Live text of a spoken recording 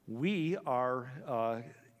We are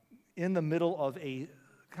in the middle of a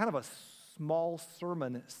kind of a small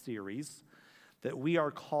sermon series that we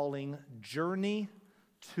are calling Journey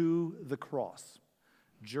to the Cross.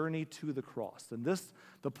 Journey to the Cross. And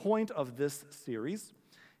the point of this series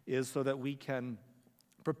is so that we can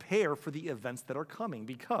prepare for the events that are coming,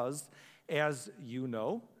 because as you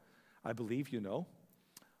know, I believe you know,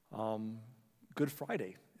 Good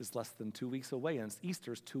Friday is less than 2 weeks away, and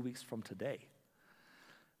Easter is 2 weeks from today.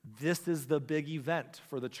 This is the big event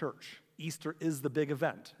for the church. Easter is the big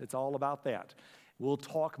event. It's all about that. We'll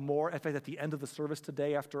talk more. In fact, at the end of the service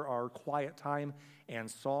today, after our quiet time and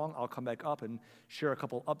song, I'll come back up and share a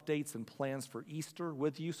couple updates and plans for Easter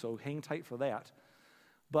with you, so hang tight for that.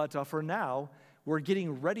 But for now, we're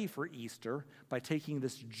getting ready for Easter by taking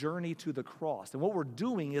this journey to the cross. And what we're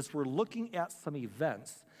doing is we're looking at some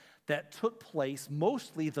events that took place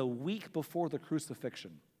mostly the week before the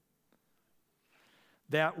crucifixion,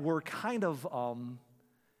 that were kind of,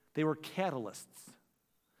 they were catalysts.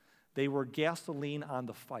 They were gasoline on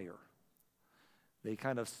the fire. They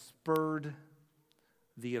kind of spurred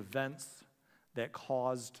the events that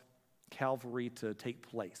caused Calvary to take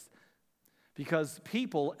place. Because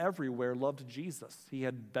people everywhere loved Jesus. He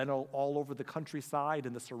had been all over the countryside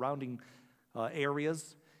and the surrounding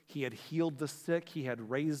areas. He had healed the sick. He had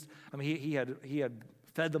he had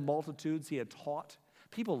fed the multitudes. He had taught.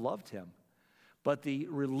 People loved him. But the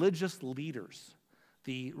religious leaders,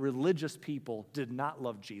 the religious people, did not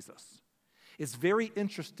love Jesus. It's very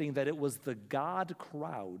interesting that it was the God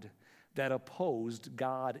crowd that opposed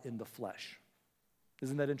God in the flesh.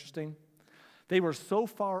 Isn't that interesting? They were so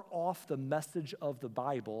far off the message of the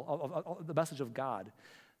Bible, the message of God,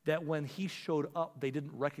 that when he showed up, they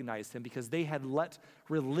didn't recognize him, because they had let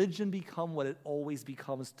religion become what it always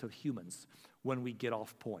becomes to humans when we get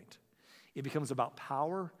off point. It becomes about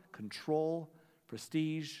power, control,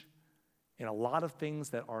 prestige, and a lot of things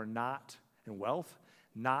that are not, and wealth,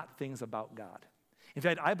 not things about God. In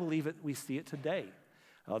fact, I believe it. We see it today.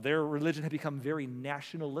 Their religion had become very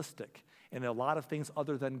nationalistic in a lot of things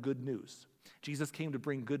other than good news. Jesus came to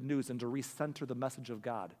bring good news and to recenter the message of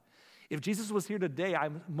God. If Jesus was here today,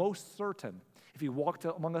 I'm most certain, if he walked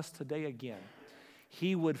among us today again,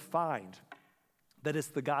 he would find that it's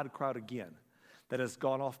the God crowd again that has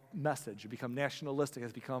gone off message, become nationalistic,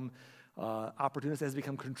 has become opportunistic, has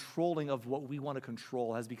become controlling of what we want to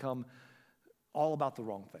control, has become all about the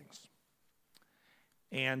wrong things.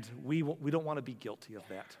 And we don't want to be guilty of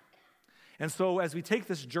that. And so as we take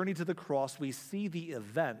this journey to the cross, we see the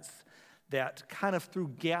events that kind of threw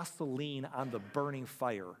gasoline on the burning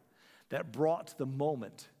fire that brought the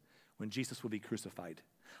moment when Jesus would be crucified.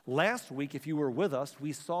 Last week, if you were with us,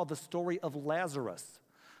 we saw the story of Lazarus.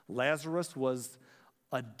 Lazarus was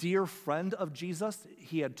a dear friend of Jesus.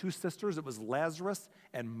 He had two sisters. It was Lazarus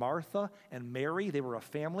and Martha and Mary. They were a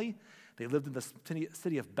family. They lived in the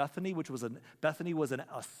city of Bethany, Bethany was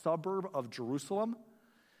a suburb of Jerusalem.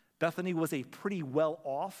 Bethany was a pretty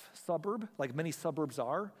well-off suburb, like many suburbs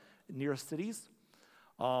are near cities.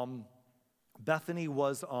 Bethany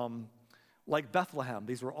was like Bethlehem.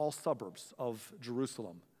 These were all suburbs of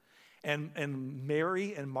Jerusalem. And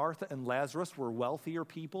Mary and Martha and Lazarus were wealthier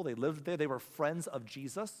people. They lived there. They were friends of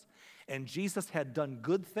Jesus. And Jesus had done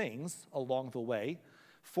good things along the way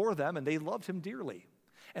for them, and they loved him dearly.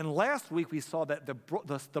 And last week we saw that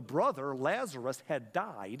the brother, Lazarus, had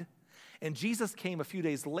died, and Jesus came a few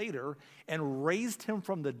days later and raised him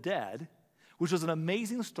from the dead, which was an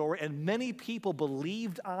amazing story, and many people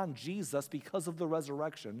believed on Jesus because of the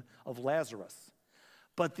resurrection of Lazarus.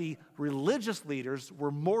 But the religious leaders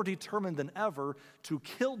were more determined than ever to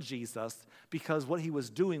kill Jesus, because what he was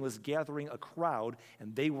doing was gathering a crowd,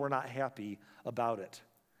 and they were not happy about it.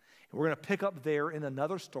 And we're going to pick up there in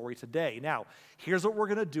another story today. Now, here's what we're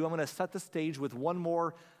going to do. I'm going to set the stage with one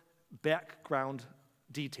more background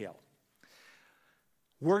detail.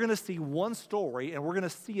 We're going to see one story, and we're going to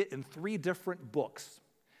see it in 3 different books.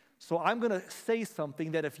 So I'm going to say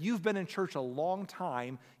something that if you've been in church a long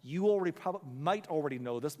time, you might already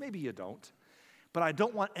know this. Maybe you don't. But I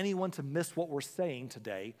don't want anyone to miss what we're saying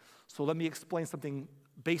today. So let me explain something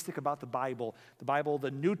basic about the Bible. The Bible,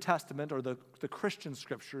 the New Testament, or the Christian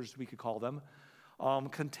scriptures, we could call them,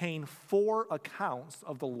 contain 4 accounts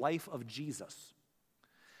of the life of Jesus.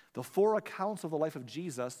 The 4 accounts of the life of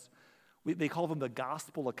Jesus, they call them the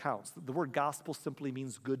gospel accounts. The word gospel simply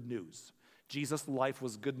means good news. Jesus' life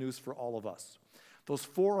was good news for all of us. Those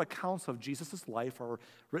 4 accounts of Jesus' life are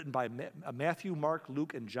written by Matthew, Mark,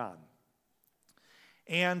 Luke, and John.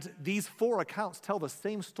 And these 4 accounts tell the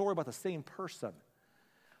same story about the same person,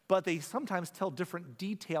 but they sometimes tell different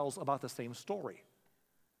details about the same story.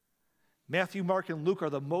 Matthew, Mark, and Luke are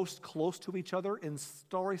the most close to each other in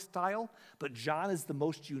story style, but John is the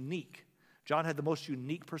most unique. John had the most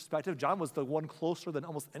unique perspective. John was the one closer than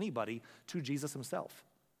almost anybody to Jesus himself.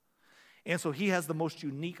 And so he has the most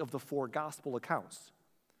unique of the four gospel accounts.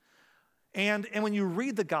 And when you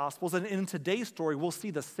read the Gospels, and in today's story, we'll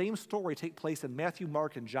see the same story take place in Matthew,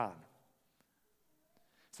 Mark, and John.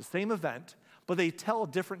 It's the same event, but they tell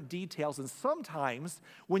different details. And sometimes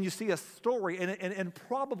when you see a story, and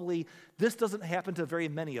probably this doesn't happen to very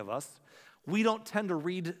many of us, we don't tend to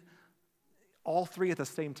read all three at the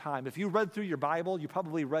same time. If you read through your Bible, you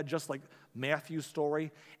probably read just like Matthew's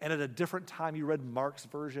story, and at a different time you read Mark's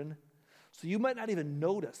version. So you might not even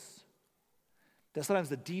notice that sometimes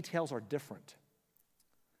the details are different.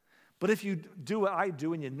 But if you do what I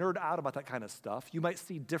do and you nerd out about that kind of stuff, you might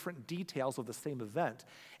see different details of the same event.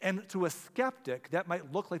 And to a skeptic, that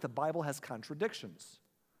might look like the Bible has contradictions.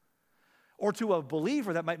 Or to a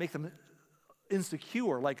believer, that might make them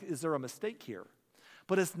insecure, like, is there a mistake here?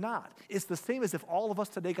 But it's not. It's the same as if all of us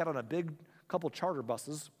today got on a big couple charter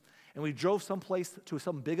buses and we drove someplace to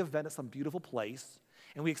some big event at some beautiful place,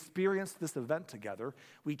 and we experienced this event together.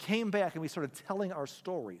 We came back and we started telling our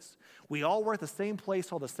stories. We all were at the same place,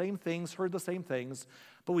 saw the same things, heard the same things,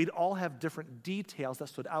 but we'd all have different details that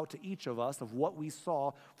stood out to each of us of what we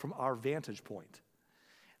saw from our vantage point.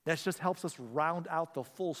 That just helps us round out the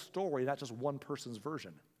full story, not just one person's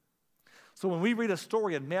version. So when we read a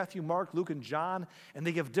story in Matthew, Mark, Luke, and John, and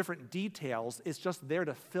they give different details, it's just there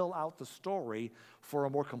to fill out the story for a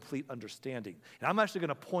more complete understanding. And I'm actually going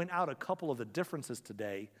to point out a couple of the differences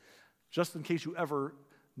today, just in case you ever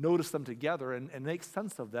notice them together and make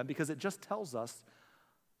sense of them, because it just tells us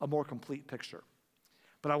a more complete picture.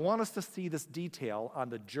 But I want us to see this detail on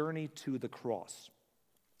the journey to the cross.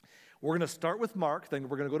 We're going to start with Mark, then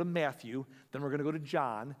we're going to go to Matthew, then we're going to go to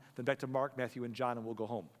John, then back to Mark, Matthew, and John, and we'll go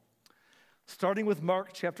home. Starting with Mark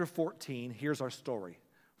chapter 14, here's our story,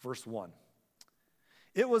 verse 1.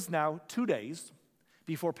 It was now 2 days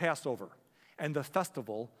before Passover and the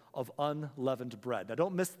festival of unleavened bread. Now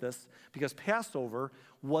don't miss this, because Passover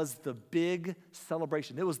was the big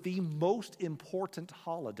celebration. It was the most important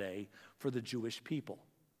holiday for the Jewish people.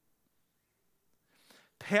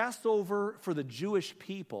 Passover for the Jewish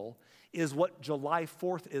people is what July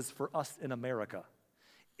 4th is for us in America.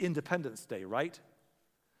 Independence Day, right?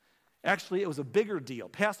 Actually, it was a bigger deal.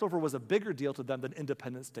 Passover was a bigger deal to them than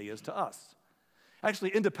Independence Day is to us. Actually,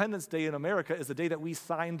 Independence Day in America is the day that we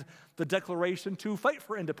signed the Declaration to fight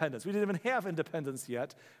for independence. We didn't even have independence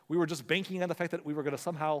yet. We were just banking on the fact that we were going to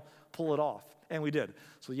somehow pull it off, and we did.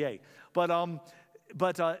 So yay. But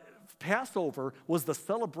Passover was the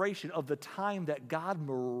celebration of the time that God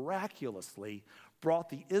miraculously brought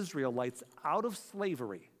the Israelites out of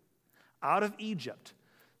slavery, out of Egypt.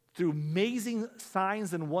 Through amazing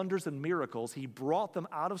signs and wonders and miracles, he brought them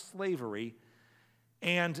out of slavery,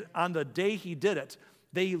 and on the day he did it,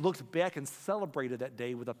 they looked back and celebrated that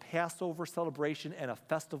day with a Passover celebration and a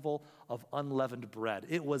festival of unleavened bread.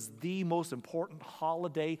 It was the most important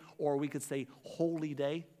holiday, or we could say holy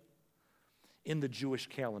day, in the Jewish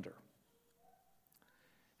calendar.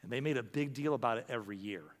 And they made a big deal about it every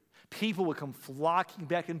year. People would come flocking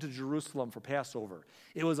back into Jerusalem for Passover.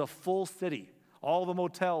 It was a full city. All the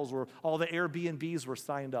motels all the Airbnbs were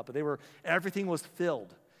signed up. Everything was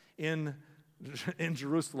filled in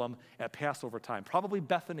Jerusalem at Passover time. Probably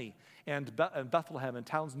Bethany and Bethlehem and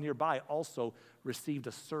towns nearby also received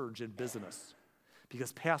a surge in business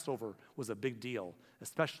because Passover was a big deal,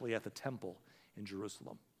 especially at the temple in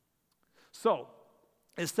Jerusalem. So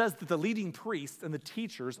it says that the leading priests and the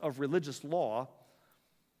teachers of religious law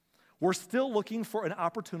were still looking for an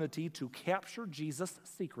opportunity to capture Jesus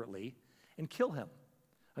secretly and kill him.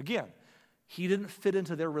 Again, he didn't fit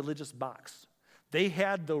into their religious box. They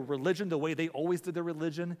had the religion the way they always did their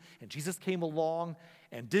religion, and Jesus came along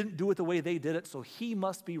and didn't do it the way they did it, so he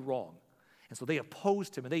must be wrong. And so they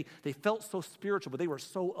opposed him, and they felt so spiritual, but they were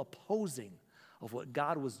so opposing of what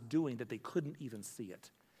God was doing that they couldn't even see it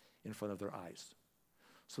in front of their eyes.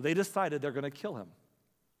 So they decided they're going to kill him.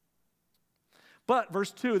 But,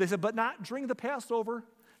 verse 2, they said, but not during the Passover.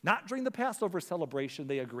 Not during the Passover celebration,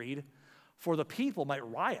 they agreed, for the people might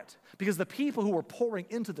riot. Because the people who were pouring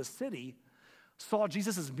into the city saw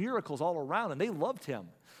Jesus' miracles all around, and they loved him.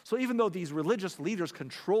 So even though these religious leaders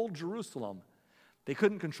controlled Jerusalem, they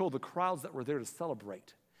couldn't control the crowds that were there to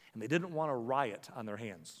celebrate. And they didn't want a riot on their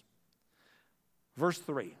hands. Verse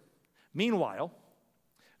 3, Meanwhile,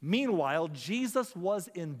 Jesus was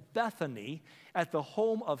in Bethany at the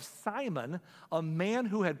home of Simon, a man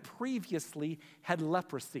who had previously had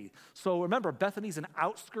leprosy. So remember, Bethany's an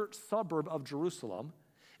outskirt suburb of Jerusalem.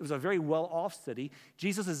 It was a very well-off city.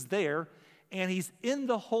 Jesus is there, and he's in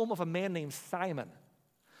the home of a man named Simon.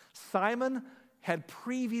 Simon had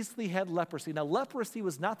previously had leprosy. Now, leprosy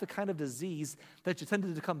was not the kind of disease that you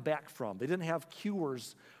tended to come back from. They didn't have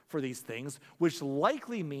cures for these things, which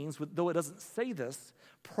likely means, though it doesn't say this,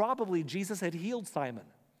 probably Jesus had healed Simon.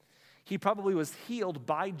 He probably was healed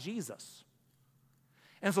by Jesus.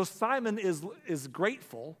 And so Simon is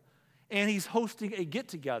grateful, and he's hosting a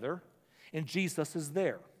get-together, and Jesus is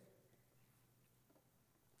there.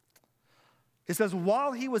 It says,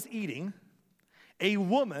 while he was eating, a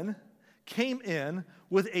woman came in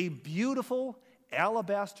with a beautiful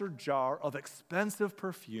alabaster jar of expensive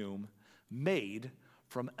perfume made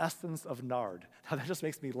from essence of nard. Now that just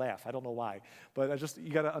makes me laugh. I don't know why, but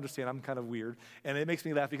you got to understand I'm kind of weird, and it makes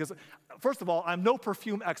me laugh because, first of all, I'm no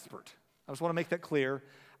perfume expert. I just want to make that clear.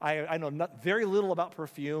 I know very little about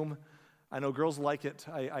perfume. I know girls like it.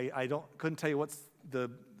 I couldn't tell you what's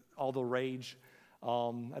all the rage.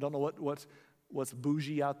 I don't know what's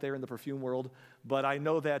bougie out there in the perfume world, but I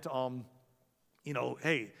know that,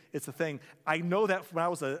 hey, it's a thing. I know that when I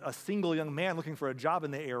was a single young man looking for a job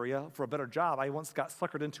in the area, for a better job, I once got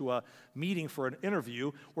suckered into a meeting for an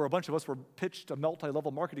interview where a bunch of us were pitched a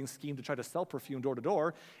multi-level marketing scheme to try to sell perfume door to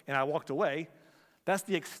door, and I walked away. That's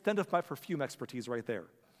the extent of my perfume expertise right there,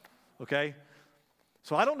 okay?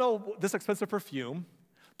 So I don't know this expensive perfume,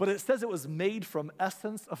 but it says it was made from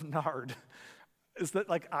essence of nard. Is that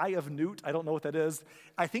like eye of newt? I don't know what that is.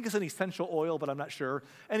 I think it's an essential oil, but I'm not sure.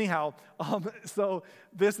 Anyhow, so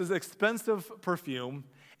this is expensive perfume,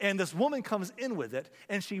 and this woman comes in with it,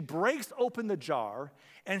 and she breaks open the jar,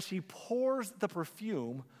 and she pours the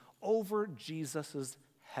perfume over Jesus'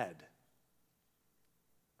 head,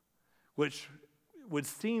 which would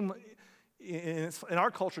seem, in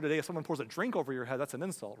our culture today, if someone pours a drink over your head, that's an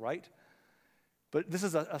insult, right? But this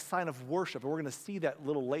is a sign of worship, and we're going to see that a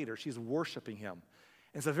little later. She's worshiping him.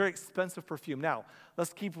 It's a very expensive perfume. Now,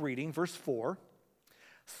 let's keep reading. Verse 4.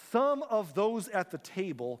 Some of those at the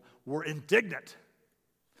table were indignant.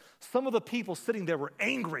 Some of the people sitting there were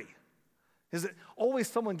angry. Is it always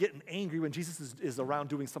someone getting angry when Jesus is around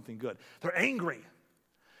doing something good? They're angry.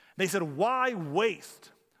 They said, why waste?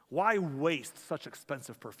 Why waste such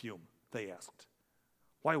expensive perfume? They asked.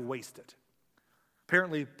 Why waste it?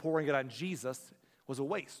 Apparently, pouring it on Jesus was a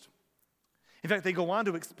waste. In fact, they go on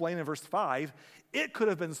to explain in verse 5, it could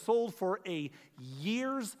have been sold for a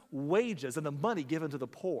year's wages and the money given to the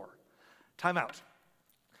poor. Time out.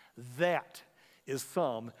 That is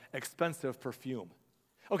some expensive perfume.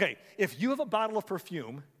 Okay, if you have a bottle of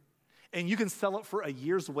perfume and you can sell it for a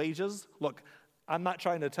year's wages, look, I'm not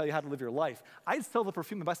trying to tell you how to live your life. I'd sell the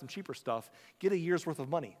perfume and buy some cheaper stuff, get a year's worth of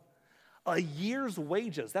money. A year's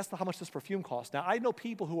wages, that's how much this perfume costs. Now, I know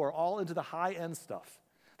people who are all into the high-end stuff.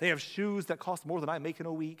 They have shoes that cost more than I make in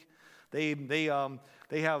a week. They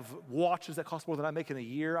have watches that cost more than I make in a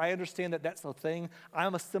year. I understand that that's a thing.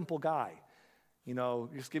 I'm a simple guy.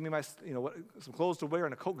 Just give me my, some clothes to wear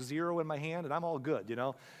and a Coke Zero in my hand, and I'm all good,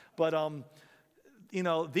 But,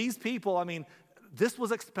 these people, this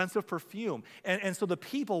was expensive perfume. And so the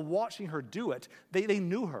people watching her do it, they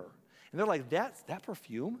knew her. And they're like, that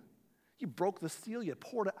perfume? You broke the seal, you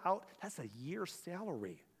poured it out. That's a year's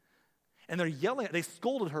salary. And they're yelling, they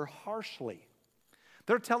scolded her harshly.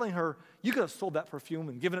 They're telling her, you could have sold that perfume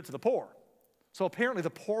and given it to the poor. So apparently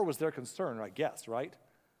the poor was their concern, I guess, right?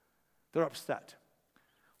 They're upset.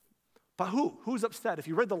 But who? Who's upset? If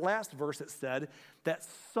you read the last verse, it said that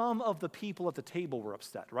some of the people at the table were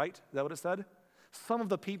upset, right? Is that what it said? Some of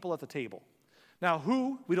the people at the table. Now,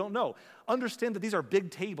 who? We don't know. Understand that these are big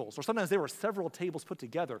tables, or sometimes there were several tables put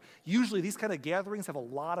together. Usually these kind of gatherings have a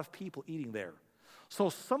lot of people eating there. So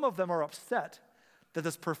some of them are upset that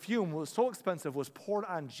this perfume was so expensive, was poured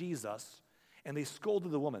on Jesus, and they scolded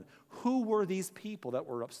the woman. Who were these people that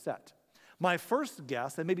were upset? My first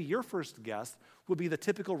guess, and maybe your first guess, would be the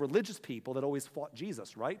typical religious people that always fought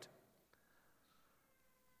Jesus, right?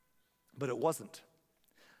 But it wasn't.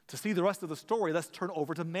 To see the rest of the story, let's turn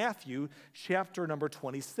over to Matthew chapter number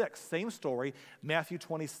 26. Same story, Matthew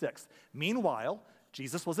 26. Meanwhile,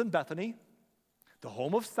 Jesus was in Bethany, the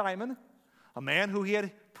home of Simon, a man who he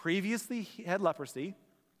had previously had leprosy.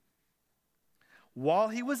 While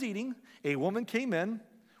he was eating, a woman came in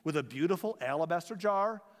with a beautiful alabaster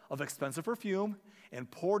jar of expensive perfume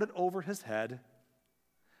and poured it over his head.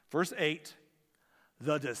 Verse 8,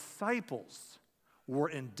 the disciples were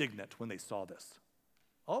indignant when they saw this.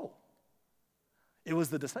 Oh, it was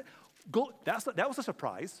the disciples. That was a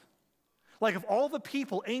surprise. Like, of all the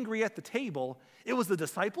people angry at the table, it was the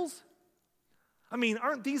disciples?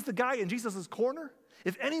 Aren't these the guy in Jesus' corner?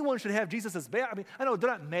 If anyone should have Jesus as bad, I mean, I know they're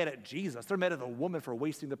not mad at Jesus. They're mad at the woman for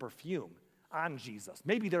wasting the perfume on Jesus.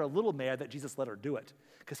 Maybe they're a little mad that Jesus let her do it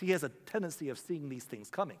because he has a tendency of seeing these things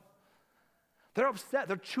coming. They're upset.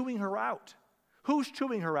 They're chewing her out. Who's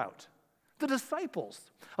chewing her out? The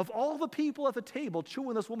disciples. Of all the people at the table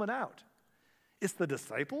chewing this woman out, it's the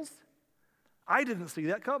disciples? I didn't see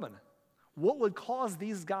that coming. What would cause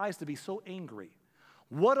these guys to be so angry?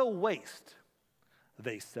 What a waste,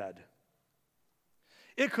 they said.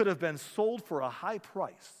 It could have been sold for a high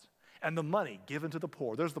price and the money given to the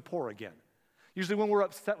poor. There's the poor again. Usually when we're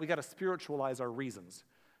upset, we got to spiritualize our reasons.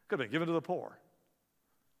 Could have been given to the poor.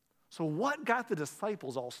 So what got the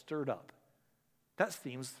disciples all stirred up? That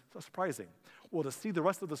seems surprising. Well, to see the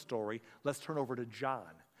rest of the story, let's turn over to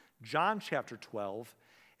John. John chapter 12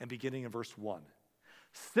 and beginning in verse 1.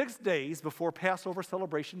 6 days before Passover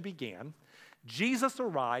celebration began, Jesus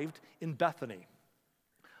arrived in Bethany,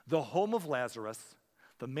 the home of Lazarus,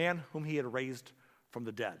 the man whom he had raised from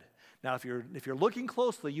the dead. Now, if you're looking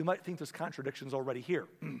closely, you might think there's contradictions already here.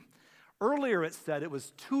 Earlier it said it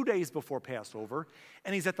was 2 days before Passover,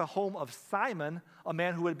 and he's at the home of Simon, a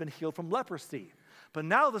man who had been healed from leprosy. But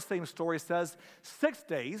now the same story says 6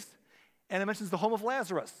 days, and it mentions the home of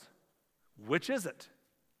Lazarus. Which is it?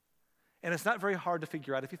 And it's not very hard to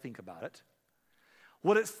figure out if you think about it.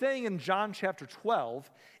 What it's saying in John chapter 12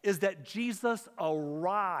 is that Jesus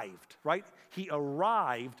arrived, right? He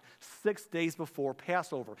arrived 6 days before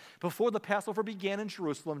Passover. Before the Passover began in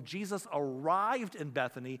Jerusalem, Jesus arrived in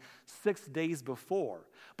Bethany 6 days before.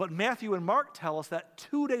 But Matthew and Mark tell us that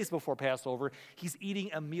 2 days before Passover, he's eating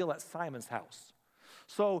a meal at Simon's house.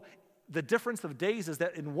 So the difference of days is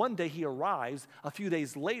that in one day he arrives, a few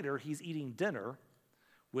days later he's eating dinner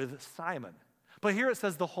with Simon. But here it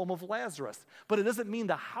says the home of Lazarus. But it doesn't mean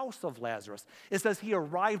the house of Lazarus. It says he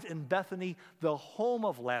arrived in Bethany, the home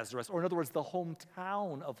of Lazarus, or in other words, the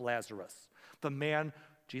hometown of Lazarus, the man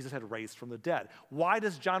Jesus had raised from the dead. Why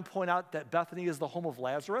does John point out that Bethany is the home of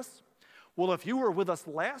Lazarus? Well, if you were with us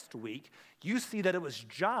last week, you see that it was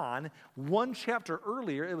John, one chapter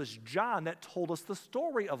earlier, it was John that told us the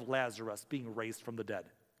story of Lazarus being raised from the dead.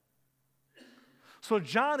 So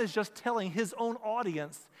John is just telling his own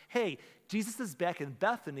audience, hey, Jesus is back in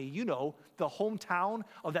Bethany, you know, the hometown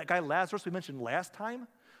of that guy Lazarus we mentioned last time,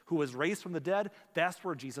 who was raised from the dead. That's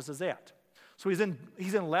where Jesus is at. So he's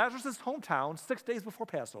in Lazarus' hometown 6 days before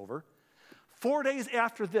Passover. 4 days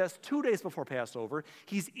after this, 2 days before Passover,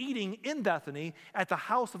 he's eating in Bethany at the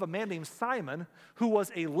house of a man named Simon, who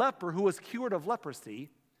was a leper, who was cured of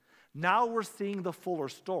leprosy. Now we're seeing the fuller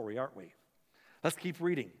story, aren't we? Let's keep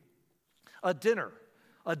reading. A dinner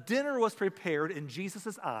was prepared in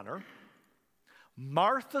Jesus' honor.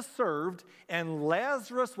 Martha served, and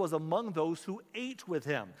Lazarus was among those who ate with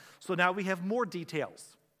him. So now we have more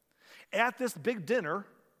details. At this big dinner,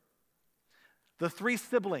 the three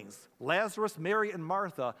siblings, Lazarus, Mary, and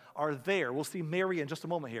Martha, are there. We'll see Mary in just a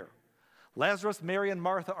moment here. Lazarus, Mary, and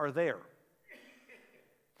Martha are there.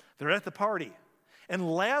 They're at the party.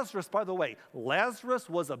 And Lazarus, by the way, Lazarus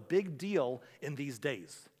was a big deal in these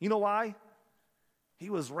days. You know why? He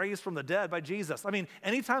was raised from the dead by Jesus. I mean,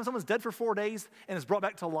 anytime someone's dead for 4 days and is brought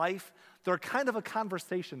back to life, they're kind of a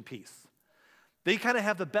conversation piece. They kind of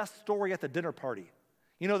have the best story at the dinner party.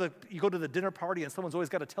 You know, you go to the dinner party and someone's always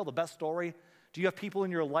got to tell the best story. Do you have people in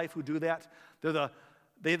your life who do that?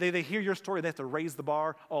 They hear your story and they have to raise the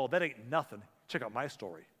bar. Oh, that ain't nothing. Check out my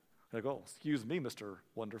story. They go, excuse me, Mr.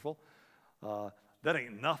 Wonderful. That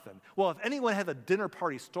ain't nothing. Well, if anyone had a dinner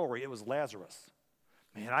party story, it was Lazarus.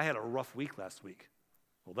 Man, I had a rough week last week.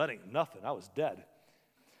 Well, that ain't nothing. I was dead.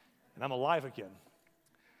 And I'm alive again.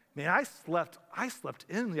 Man, I slept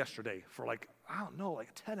in yesterday for like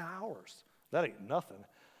 10 hours. That ain't nothing.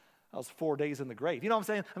 I was 4 days in the grave. You know what I'm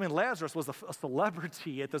saying? I mean, Lazarus was a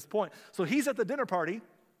celebrity at this point. So he's at the dinner party.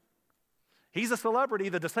 He's a celebrity.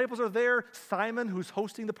 The disciples are there. Simon, who's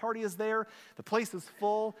hosting the party, is there. The place is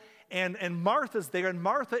full. And Martha's there, and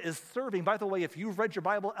Martha is serving. By the way, if you've read your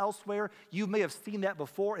Bible elsewhere, you may have seen that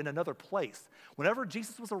before in another place. Whenever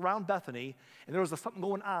Jesus was around Bethany and there was something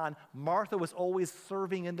going on, Martha was always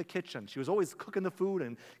serving in the kitchen. She was always cooking the food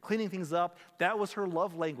and cleaning things up. That was her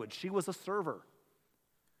love language. She was a server.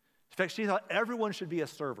 In fact, she thought everyone should be a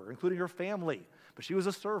server, including her family. But she was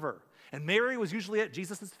a server. And Mary was usually at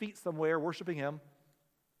Jesus' feet somewhere, worshiping him.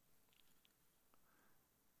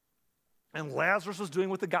 And Lazarus was doing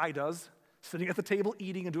what the guy does, sitting at the table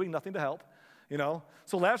eating and doing nothing to help, you know.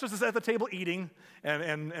 So Lazarus is at the table eating,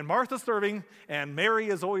 and Martha's serving, and Mary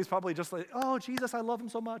is always probably just like, oh, Jesus, I love him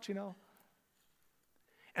so much, you know.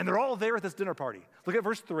 And they're all there at this dinner party. Look at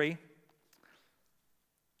verse 3.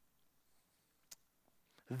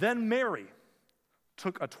 Then Mary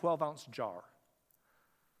took a 12-ounce jar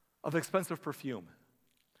of expensive perfume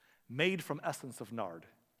made from essence of nard.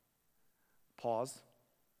 Pause.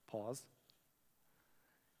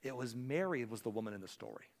 It was Mary was the woman in the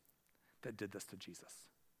story that did this to Jesus.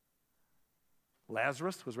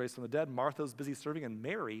 Lazarus was raised from the dead. Martha was busy serving, and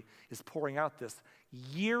Mary is pouring out this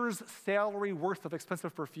year's salary worth of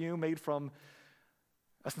expensive perfume made from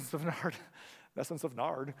essence of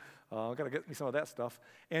nard. Gotta get me some of that stuff.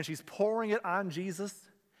 And she's pouring it on Jesus,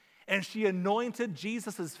 and she anointed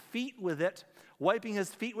Jesus' feet with it, wiping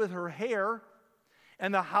his feet with her hair,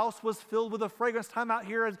 and the house was filled with a fragrance. Time out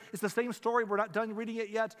here, it's the same story. We're not done reading it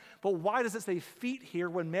yet. But why does it say feet here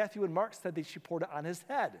when Matthew and Mark said that she poured it on his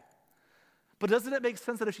head? But doesn't it make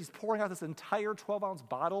sense that if she's pouring out this entire 12-ounce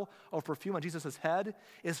bottle of perfume on Jesus' head,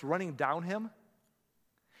 it's running down him?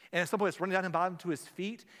 And at some point, it's running down him bottom to his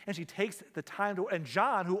feet, and she takes the time to, and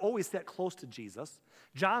John, who always sat close to Jesus,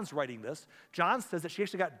 John's writing this. John says that she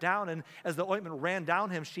actually got down, and as the ointment ran down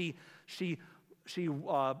him, she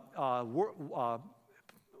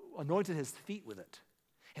anointed his feet with it,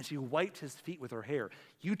 and she wiped his feet with her hair.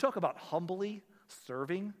 You talk about humbly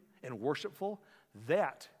serving and worshipful.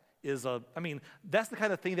 That is that's the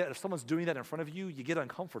kind of thing that if someone's doing that in front of you, you get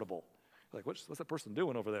uncomfortable. You're like, what's that person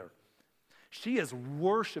doing over there? She is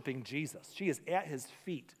worshiping Jesus. She is at his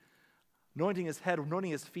feet, anointing his head,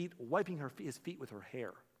 anointing his feet, wiping his feet with her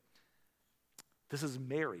hair. This is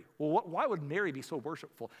Mary. Well, why would Mary be so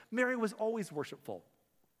worshipful? Mary was always worshipful.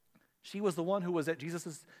 She was the one who was at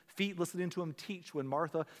Jesus' feet listening to him teach when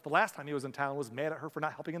Martha, the last time he was in town, was mad at her for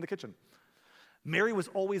not helping in the kitchen. Mary was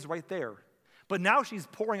always right there. But now she's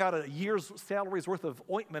pouring out a year's salary's worth of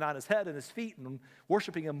ointment on his head and his feet and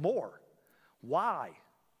worshiping him more. Why?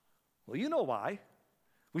 Well, you know why.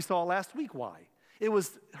 We saw last week why. It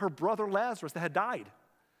was her brother Lazarus that had died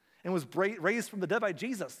and was raised from the dead by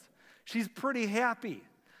Jesus. She's pretty happy.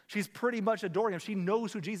 She's pretty much adoring him. She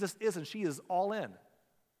knows who Jesus is, and she is all in.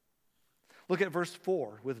 Look at verse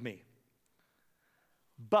 4 with me.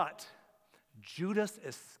 But Judas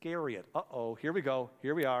Iscariot, here we go,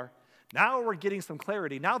 here we are. Now we're getting some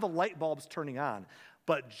clarity. Now the light bulb's turning on.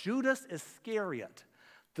 But Judas Iscariot,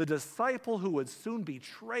 the disciple who would soon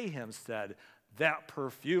betray him, said, that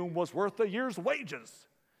perfume was worth a year's wages.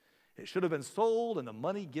 It should have been sold and the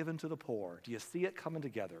money given to the poor. Do you see it coming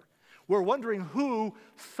together? We're wondering who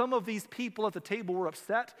some of these people at the table were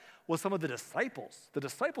upset. Well, some of the disciples. The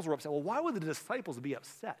disciples were upset. Well, why would the disciples be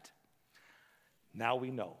upset? Now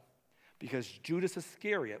we know. Because Judas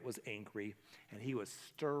Iscariot was angry and he was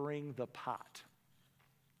stirring the pot.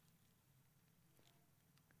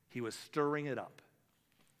 He was stirring it up.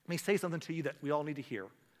 Let me say something to you that we all need to hear.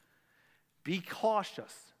 Be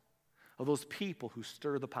cautious of those people who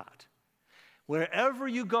stir the pot. Wherever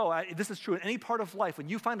you go, this is true in any part of life, when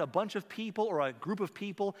you find a bunch of people or a group of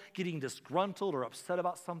people getting disgruntled or upset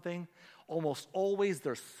about something, almost always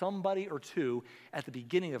there's somebody or two at the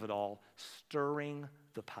beginning of it all stirring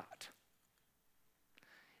the pot.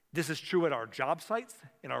 This is true at our job sites,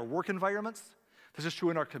 in our work environments. This is true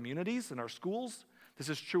in our communities, in our schools. This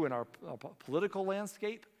is true in our political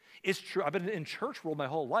landscape. It's true. I've been in church world my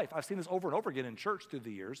whole life. I've seen this over and over again in church through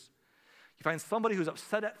the years. You find somebody who's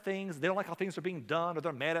upset at things, they don't like how things are being done, or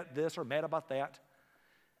they're mad at this or mad about that.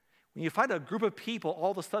 When you find a group of people,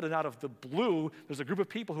 all of a sudden out of the blue, there's a group of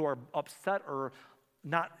people who are upset or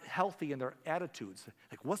not healthy in their attitudes.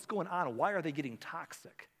 Like, what's going on? Why are they getting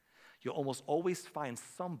toxic? You'll almost always find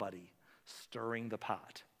somebody stirring the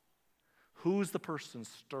pot. Who's the person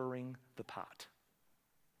stirring the pot?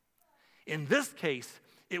 In this case,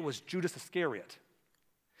 it was Judas Iscariot.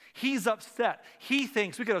 He's upset. He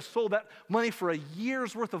thinks we could have sold that money for a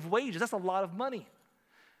year's worth of wages. That's a lot of money.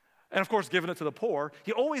 And of course, giving it to the poor.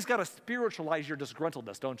 You always got to spiritualize your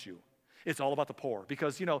disgruntledness, don't you? It's all about the poor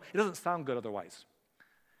because, it doesn't sound good otherwise.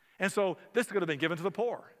 And so this could have been given to the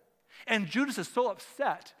poor. And Judas is so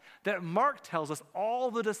upset that Mark tells us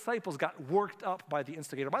all the disciples got worked up by the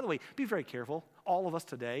instigator. By the way, be very careful, all of us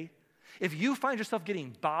today. If you find yourself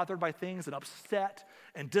getting bothered by things and upset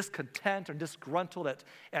and discontent or disgruntled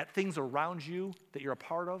at things around you that you're a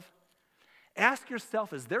part of, ask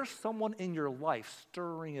yourself, is there someone in your life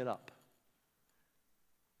stirring it up?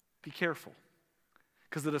 Be careful,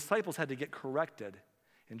 because the disciples had to get corrected,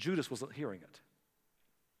 and Judas wasn't hearing it.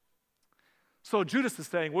 So Judas is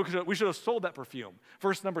saying, we should have sold that perfume.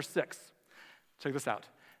 Verse number 6, check this out.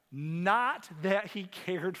 Not that he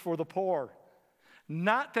cared for the poor.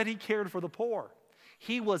 Not that he cared for the poor.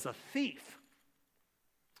 He was a thief.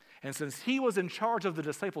 And since he was in charge of the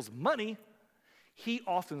disciples' money, he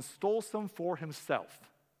often stole some for himself.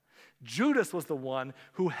 Judas was the one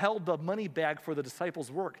who held the money bag for the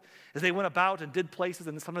disciples' work. As they went about and did places,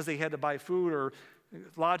 and sometimes they had to buy food or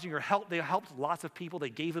lodging or help. They helped lots of people. They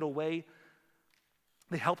gave it away.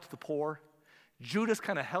 They helped the poor. Judas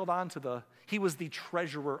kind of held on to he was the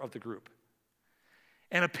treasurer of the group.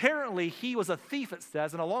 And apparently he was a thief, it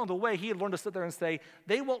says, and along the way he had learned to sit there and say,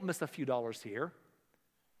 they won't miss a few dollars here.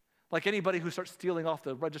 Like anybody who starts stealing off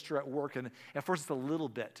the register at work, and at first it's a little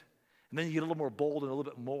bit. And then you get a little more bold and a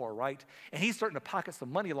little bit more, right? And he's starting to pocket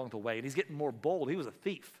some money along the way, and he's getting more bold. He was a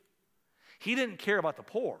thief. He didn't care about the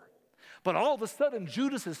poor. But all of a sudden,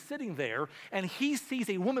 Judas is sitting there, and he sees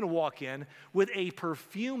a woman walk in with a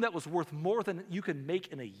perfume that was worth more than you could make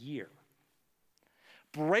in a year.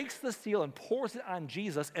 Breaks the seal and pours it on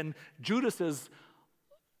Jesus, and Judas's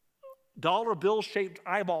dollar bill-shaped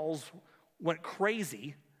eyeballs went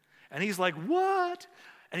crazy, and he's like, what?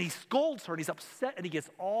 And he scolds her, and he's upset, and he gets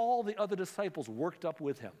all the other disciples worked up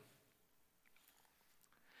with him.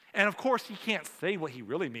 And of course, he can't say what he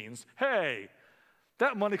really means. Hey,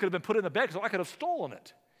 that money could have been put in the bag, so I could have stolen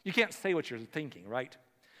it. You can't say what you're thinking, right?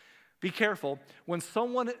 Be careful. When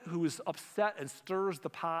someone who is upset and stirs the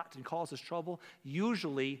pot and causes trouble,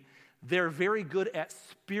 usually they're very good at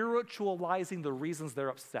spiritualizing the reasons they're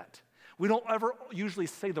upset. We don't ever usually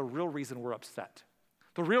say the real reason we're upset.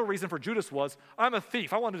 The real reason for Judas was, I'm a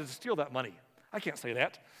thief. I wanted to steal that money. I can't say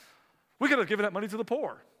that. We could have given that money to the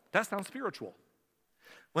poor. That sounds spiritual.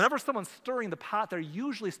 Whenever someone's stirring the pot, they're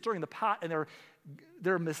usually stirring the pot and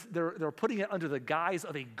they're putting it under the guise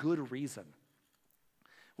of a good reason.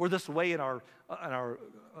 We're this way in our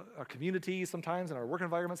communities sometimes, in our work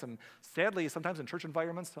environments, and sadly sometimes in church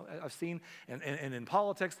environments I've seen, and in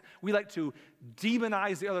politics. We like to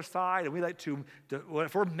demonize the other side, and we like to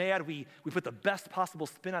if we're mad, we put the best possible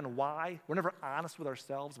spin on why. We're never honest with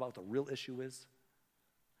ourselves about what the real issue is.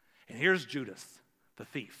 And here's Judas, the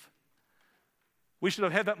thief. We should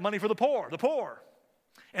have had that money for the poor.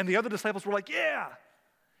 And the other disciples were like, yeah.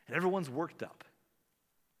 And everyone's worked up.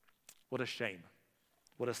 What a shame.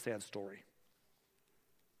 What a sad story.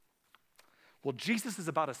 Well, Jesus is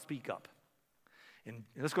about to speak up. And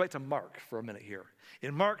let's go back to Mark for a minute here.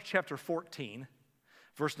 In Mark chapter 14,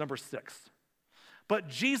 verse number 6. But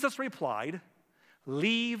Jesus replied,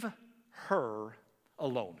 leave her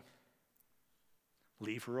alone.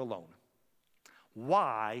 Leave her alone.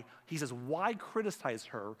 Why? He says, why criticize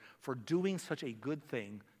her for doing such a good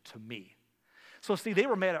thing to me? So see, they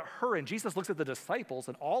were mad at her, and Jesus looks at the disciples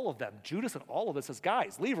and all of them, Judas and all of them, says,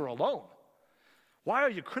 guys, leave her alone. Why are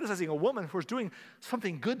you criticizing a woman who's doing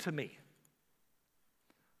something good to me?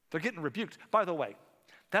 They're getting rebuked. By the way,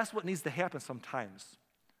 that's what needs to happen sometimes.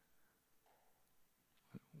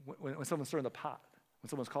 When someone's stirring the pot, when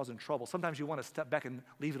someone's causing trouble, sometimes you want to step back and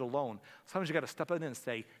leave it alone. Sometimes you got to step in and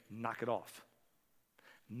say, knock it off.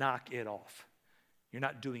 Knock it off. You're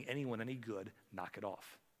not doing anyone any good. Knock it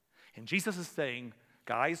off. And Jesus is saying,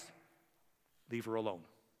 guys, leave her alone.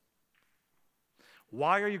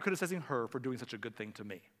 Why are you criticizing her for doing such a good thing to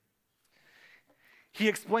me? He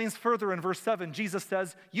explains further in verse 7, Jesus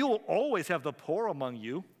says, you will always have the poor among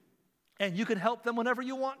you, and you can help them whenever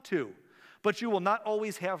you want to, but you will not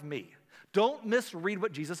always have me. Don't misread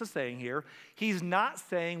what Jesus is saying here. He's not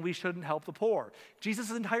saying we shouldn't help the poor.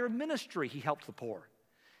 Jesus' entire ministry, he helped the poor.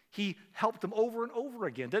 He helped them over and over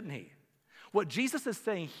again, didn't he? What Jesus is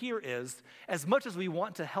saying here is, as much as we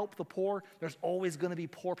want to help the poor, there's always going to be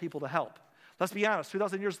poor people to help. Let's be honest,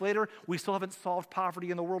 2,000 years later, we still haven't solved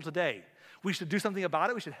poverty in the world today. We should do something about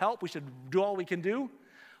it. We should help. We should do all we can do.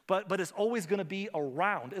 But it's always going to be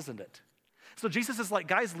around, isn't it? So Jesus is like,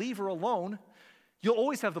 guys, leave her alone. You'll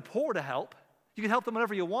always have the poor to help. You can help them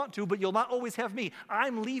whenever you want to, but you'll not always have me.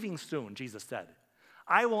 I'm leaving soon, Jesus said.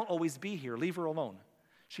 I won't always be here. Leave her alone.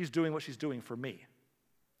 She's doing what she's doing for me.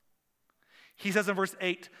 He says in verse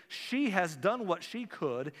 8, she has done what she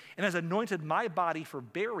could and has anointed my body for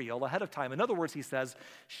burial ahead of time. In other words, he says,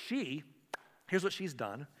 here's what she's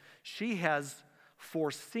done. She has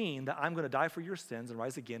foreseen that I'm going to die for your sins and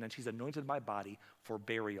rise again, and she's anointed my body for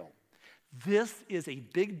burial. This is a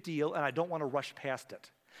big deal, and I don't want to rush past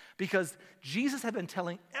it, because Jesus had been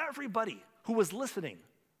telling everybody who was listening,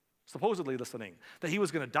 supposedly listening, that he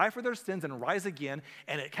was going to die for their sins and rise again,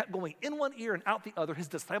 and it kept going in one ear and out the other. His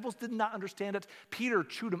disciples did not understand it. Peter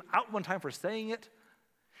chewed him out one time for saying it.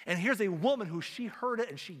 And here's a woman who she heard it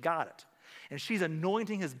and she got it. And she's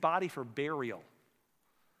anointing his body for burial.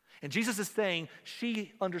 And Jesus is saying,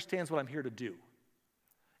 she understands what I'm here to do,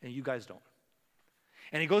 and you guys don't.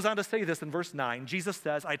 And he goes on to say this in verse 9. Jesus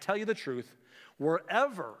says, I tell you the truth,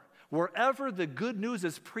 wherever the good news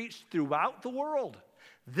is preached throughout the world,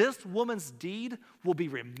 this woman's deed will be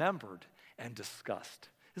remembered and discussed.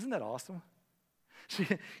 Isn't that awesome?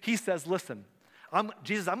 He says, listen,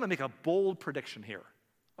 Jesus, I'm going to make a bold prediction here,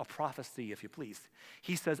 a prophecy, if you please.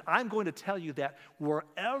 He says, I'm going to tell you that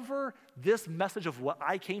wherever this message of what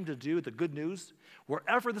I came to do, the good news,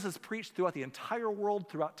 wherever this is preached throughout the entire world,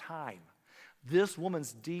 throughout time, this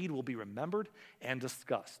woman's deed will be remembered and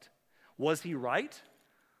discussed. Was he right?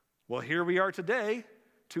 Well, here we are today,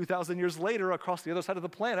 2,000 years later, across the other side of the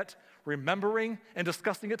planet, remembering and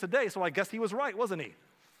discussing it today. So I guess he was right, wasn't he?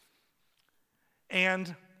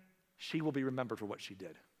 And she will be remembered for what she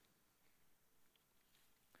did.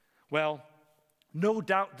 Well, no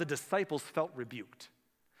doubt the disciples felt rebuked.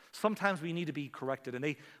 Sometimes we need to be corrected, and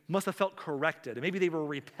they must have felt corrected, and maybe they were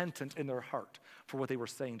repentant in their heart for what they were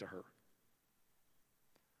saying to her.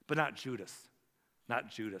 But not Judas. Not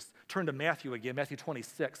Judas. Turn to Matthew again, Matthew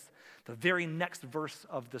 26. The very next verse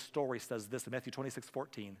of the story says this in Matthew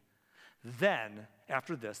 26:14. Then,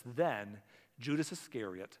 after this, Judas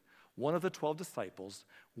Iscariot, one of the 12 disciples,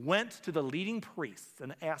 went to the leading priests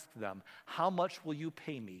and asked them, how much will you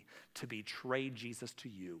pay me to betray Jesus to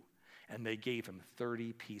you? And they gave him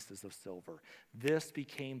 30 pieces of silver. This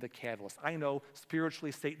became the catalyst. I know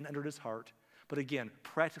spiritually Satan entered his heart, but again,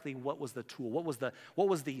 practically what was the tool? What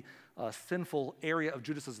was the sinful area of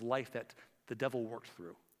Judas's life that the devil worked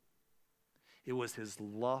through? It was his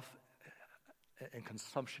love and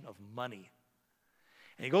consumption of money.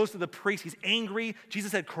 And he goes to the priest. He's angry.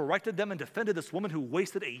 Jesus had corrected them and defended this woman who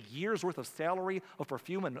wasted a year's worth of salary of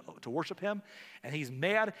perfume and to worship him. And he's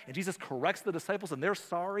mad, and Jesus corrects the disciples, and they're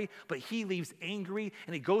sorry, but he leaves angry,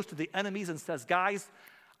 and he goes to the enemies and says, guys,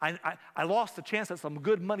 I lost the chance at some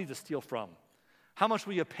good money to steal from. How much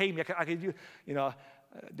will you pay me? I could,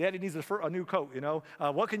 Daddy needs a new coat,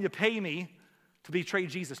 What can you pay me to betray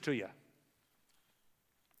Jesus to you?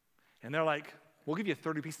 And they're like, we'll give you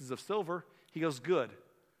 30 pieces of silver. He goes, good,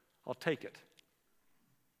 I'll take it.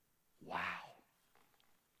 Wow.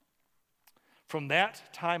 From that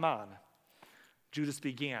time on, Judas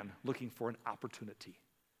began looking for an opportunity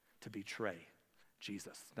to betray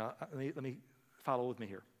Jesus. Now, let me follow with me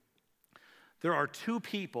here. There are two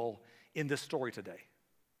people in this story today.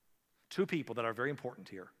 Two people that are very important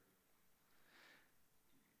here.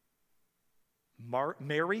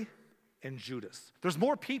 Mary and Judas. There's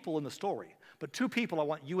more people in the story, but two people I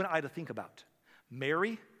want you and I to think about.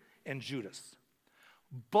 Mary and Judas.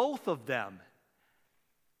 Both of them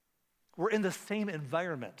were in the same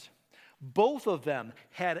environment. Both of them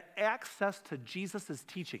had access to Jesus'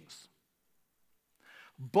 teachings.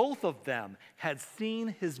 Both of them had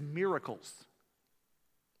seen his miracles.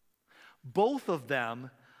 Both of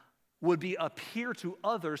them would appear to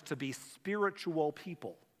others to be spiritual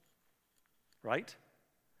people, right?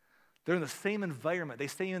 They're in the same environment. They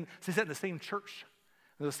sat in the same church,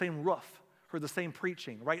 under the same roof, heard the same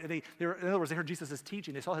preaching, right? In other words, they heard Jesus'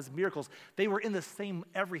 teaching. They saw his miracles. They were in the same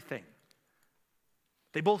everything.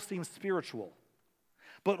 They both seemed spiritual.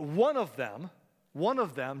 But one of them,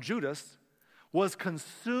 Judas, was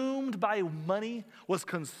consumed by money, was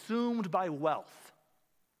consumed by wealth.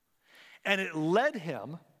 And it led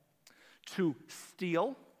him to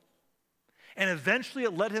steal, and eventually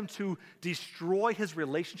it led him to destroy his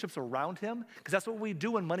relationships around him, because that's what we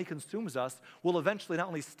do when money consumes us. We'll eventually not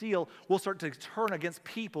only steal, we'll start to turn against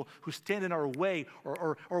people who stand in our way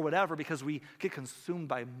or whatever, because we get consumed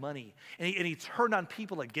by money. And he turned on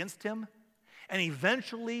people against him, and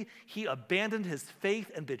eventually he abandoned his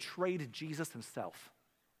faith and betrayed Jesus himself.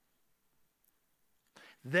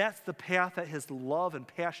 That's the path that his love and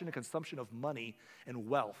passion and consumption of money and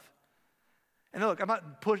wealth. And look, I'm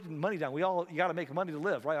not pushing money down. You got to make money to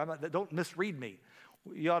live, right? Don't misread me.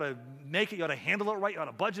 You ought to make it, you ought to handle it right, you ought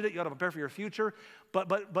to budget it, you ought to prepare for your future.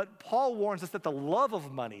 But Paul warns us that the love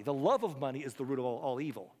of money is the root of all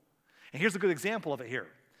evil. And here's a good example of it here.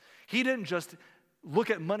 He didn't just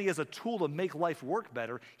look at money as a tool to make life work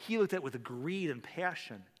better. He looked at it with greed and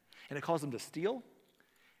passion. And it caused him to steal,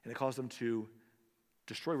 and it caused him to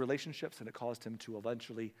destroy relationships, and it caused him to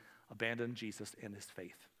eventually abandon Jesus and his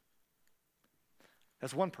faith.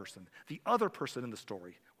 That's one person. The other person in the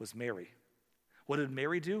story was Mary. What did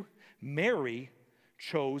Mary do? Mary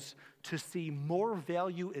chose to see more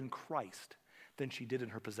value in Christ than she did in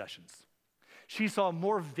her possessions. She saw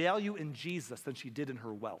more value in Jesus than she did in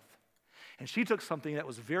her wealth. And she took something that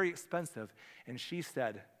was very expensive, and she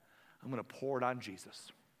said, I'm going to pour it on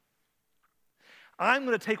Jesus. I'm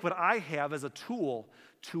going to take what I have as a tool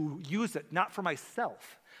to use it, not for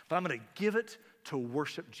myself, but I'm going to give it to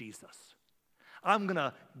worship Jesus. I'm going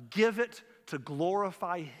to give it to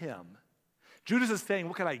glorify him. Judas is saying,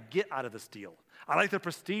 what can I get out of this deal? I like the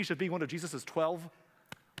prestige of being one of Jesus' 12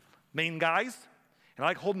 main guys, and And I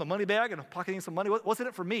like holding the money bag and pocketing some money. What's in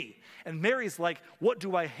it for me? And Mary's like, what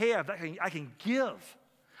do I have that I can give?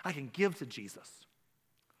 I can give to Jesus.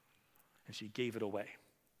 And she gave it away.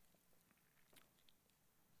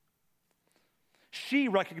 She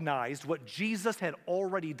recognized what Jesus had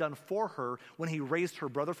already done for her when he raised her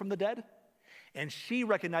brother from the dead. And she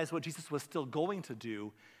recognized what Jesus was still going to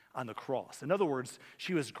do on the cross. In other words,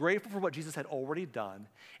 she was grateful for what Jesus had already done,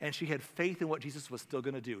 and she had faith in what Jesus was still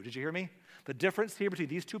going to do. Did you hear me? The difference here between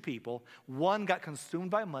these two people, one got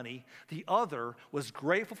consumed by money, the other was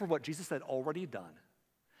grateful for what Jesus had already done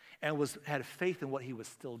and had faith in what he was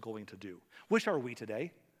still going to do. Which are we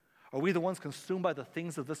today? Are we the ones consumed by the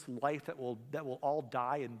things of this life that will all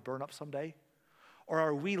die and burn up someday? Or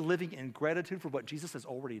are we living in gratitude for what Jesus has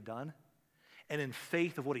already done and in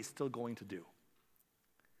faith of what he's still going to do?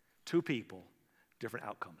 Two people, different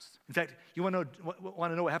outcomes. In fact, you want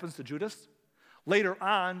to know what happens to Judas? Later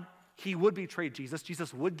on, he would betray Jesus.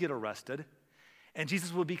 Jesus would get arrested, and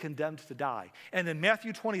Jesus would be condemned to die. And in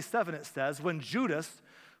Matthew 27, it says, when Judas,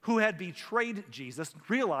 who had betrayed Jesus,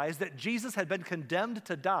 realized that Jesus had been condemned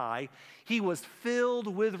to die, he was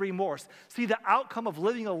filled with remorse. See, the outcome of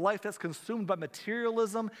living a life that's consumed by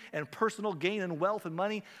materialism and personal gain and wealth and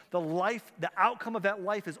money, the outcome of that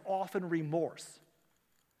life is often remorse.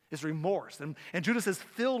 Is remorse. And Judas is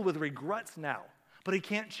filled with regrets now, but he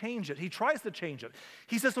can't change it. He tries to change it.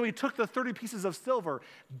 He says, so he took the 30 pieces of silver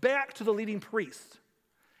back to the leading priests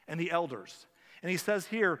and the elders. And he says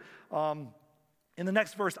here, in the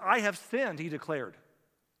next verse, I have sinned, he declared.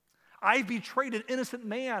 I betrayed an innocent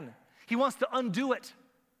man. He wants to undo it,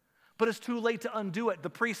 but it's too late to undo it. The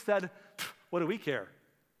priest said, what do we care?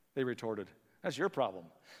 They retorted, that's your problem.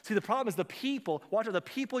 See, the problem is the people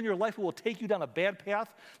in your life who will take you down a bad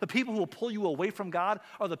path, the people who will pull you away from God,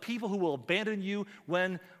 are the people who will abandon you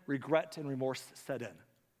when regret and remorse set in.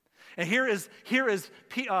 And here is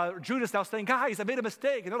Judas now saying, guys, I made a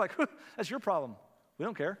mistake. And they're like, that's your problem. We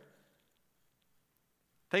don't care.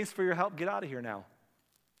 Thanks for your help. Get out of here now.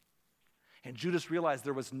 And Judas realized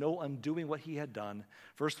there was no undoing what he had done.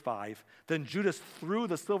 Verse 5, then Judas threw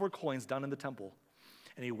the silver coins down in the temple,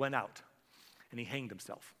 and he went out, and he hanged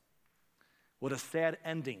himself. What a sad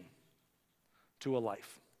ending to a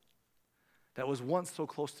life that was once so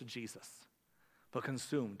close to Jesus, but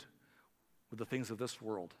consumed with the things of this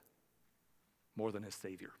world more than his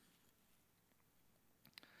Savior.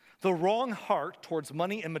 The wrong heart towards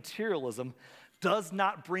money and materialism does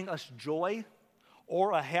not bring us joy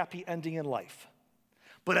or a happy ending in life.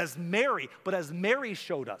 But as Mary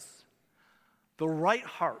showed us, the right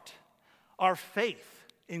heart, our faith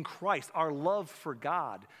in Christ, our love for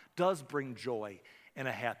God, does bring joy and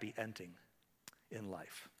a happy ending in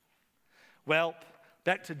life. Well,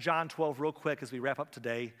 back to John 12 real quick as we wrap up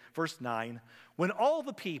today. Verse 9, when all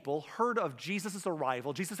the people heard of Jesus'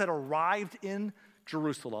 arrival, Jesus had arrived in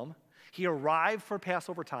Jerusalem. He arrived for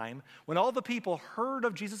Passover time. When all the people heard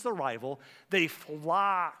of Jesus' arrival, they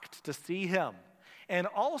flocked to see him and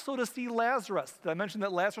also to see Lazarus. Did I mention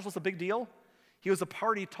that Lazarus was a big deal? He was a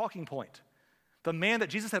party talking point. The man that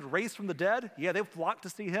Jesus had raised from the dead, yeah, they flocked to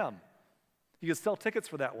see him. You could sell tickets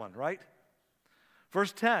for that one, right?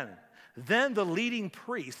 Verse 10, then the leading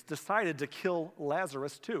priest decided to kill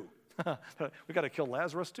Lazarus too. We got to kill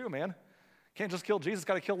Lazarus too, man. Can't just kill Jesus,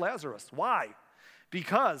 got to kill Lazarus. Why?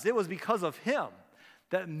 Because it was because of him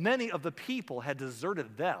that many of the people had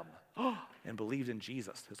deserted them and believed in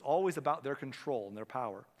Jesus. It's always about their control and their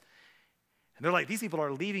power. And they're like, these people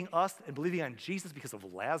are leaving us and believing on Jesus because of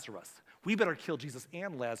Lazarus. We better kill Jesus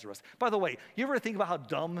and Lazarus. By the way, you ever think about how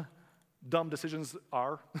dumb decisions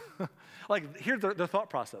are? Like, here's their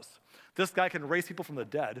thought process. This guy can raise people from the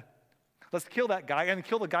dead. Let's kill that guy and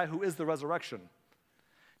kill the guy who is the resurrection.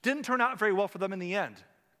 Didn't turn out very well for them in the end.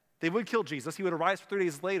 They would kill Jesus. He would arise 3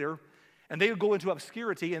 days later, and they would go into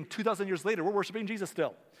obscurity, and 2,000 years later, we're worshiping Jesus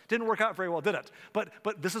still. Didn't work out very well, did it?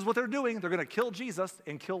 But this is what they're doing. They're going to kill Jesus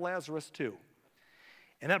and kill Lazarus too.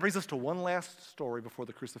 And that brings us to one last story before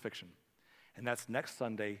the crucifixion. And that's next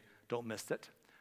Sunday. Don't miss it.